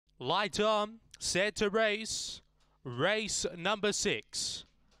Light on, set to race. Race number 6.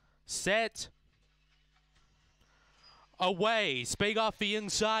 Set. Away, speed off the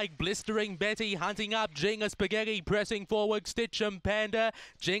inside, Blistering Betty hunting up Ginga Spaghetti, pressing forward Stitch and Panda.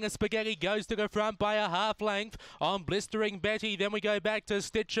 Ginga Spaghetti goes to the front by a half length on Blistering Betty. Then we go back to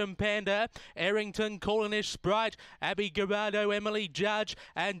Stitch and Panda, Errington, Coolinish Sprite, Abby Garado, Emily Judge,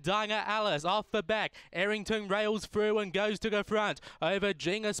 and Dinah Alice off the back. Errington rails through and goes to the front over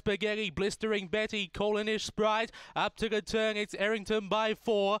Ginga Spaghetti, Blistering Betty, Coolinish Sprite. Up to the turn, it's Errington by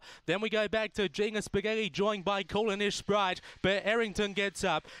 4. Then we go back to Ginga Spaghetti, joined by Coolinish Sprite. But Errington gets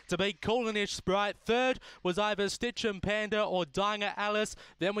up to beat Coolinish Sprite. Third was either Stitch and Panda or Dinah Alice.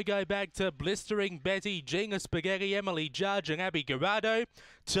 Then we go back to Blistering Betty, Ginga Spaghetti, Emily Judge, and Abby Garado.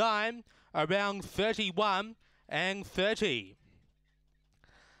 Time around 31 and 30.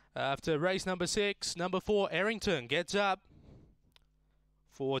 After race number 6, number 4, Errington gets up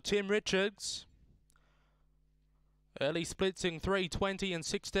for Tim Richards. Early splits in 3:20 and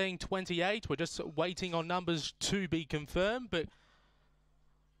 16:28. We're just waiting on numbers to be confirmed, but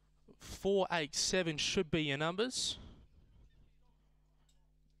 4, 8, 7 should be your numbers.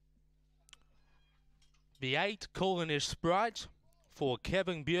 The 8, Coolinish Sprite for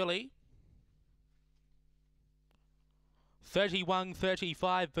Kevin Bewley.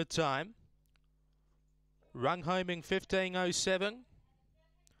 31:35 for time. Run home in 15:07.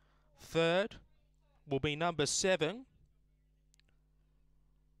 Third will be number 7,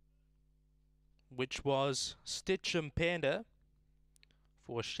 which was Stitch and Panda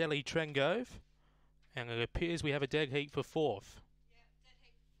for Shelley Trengove, and it appears we have a dead heat for 4th.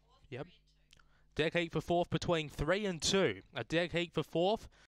 Yep. Dead heat for 4th between 3 and 2. A dead heat for 4th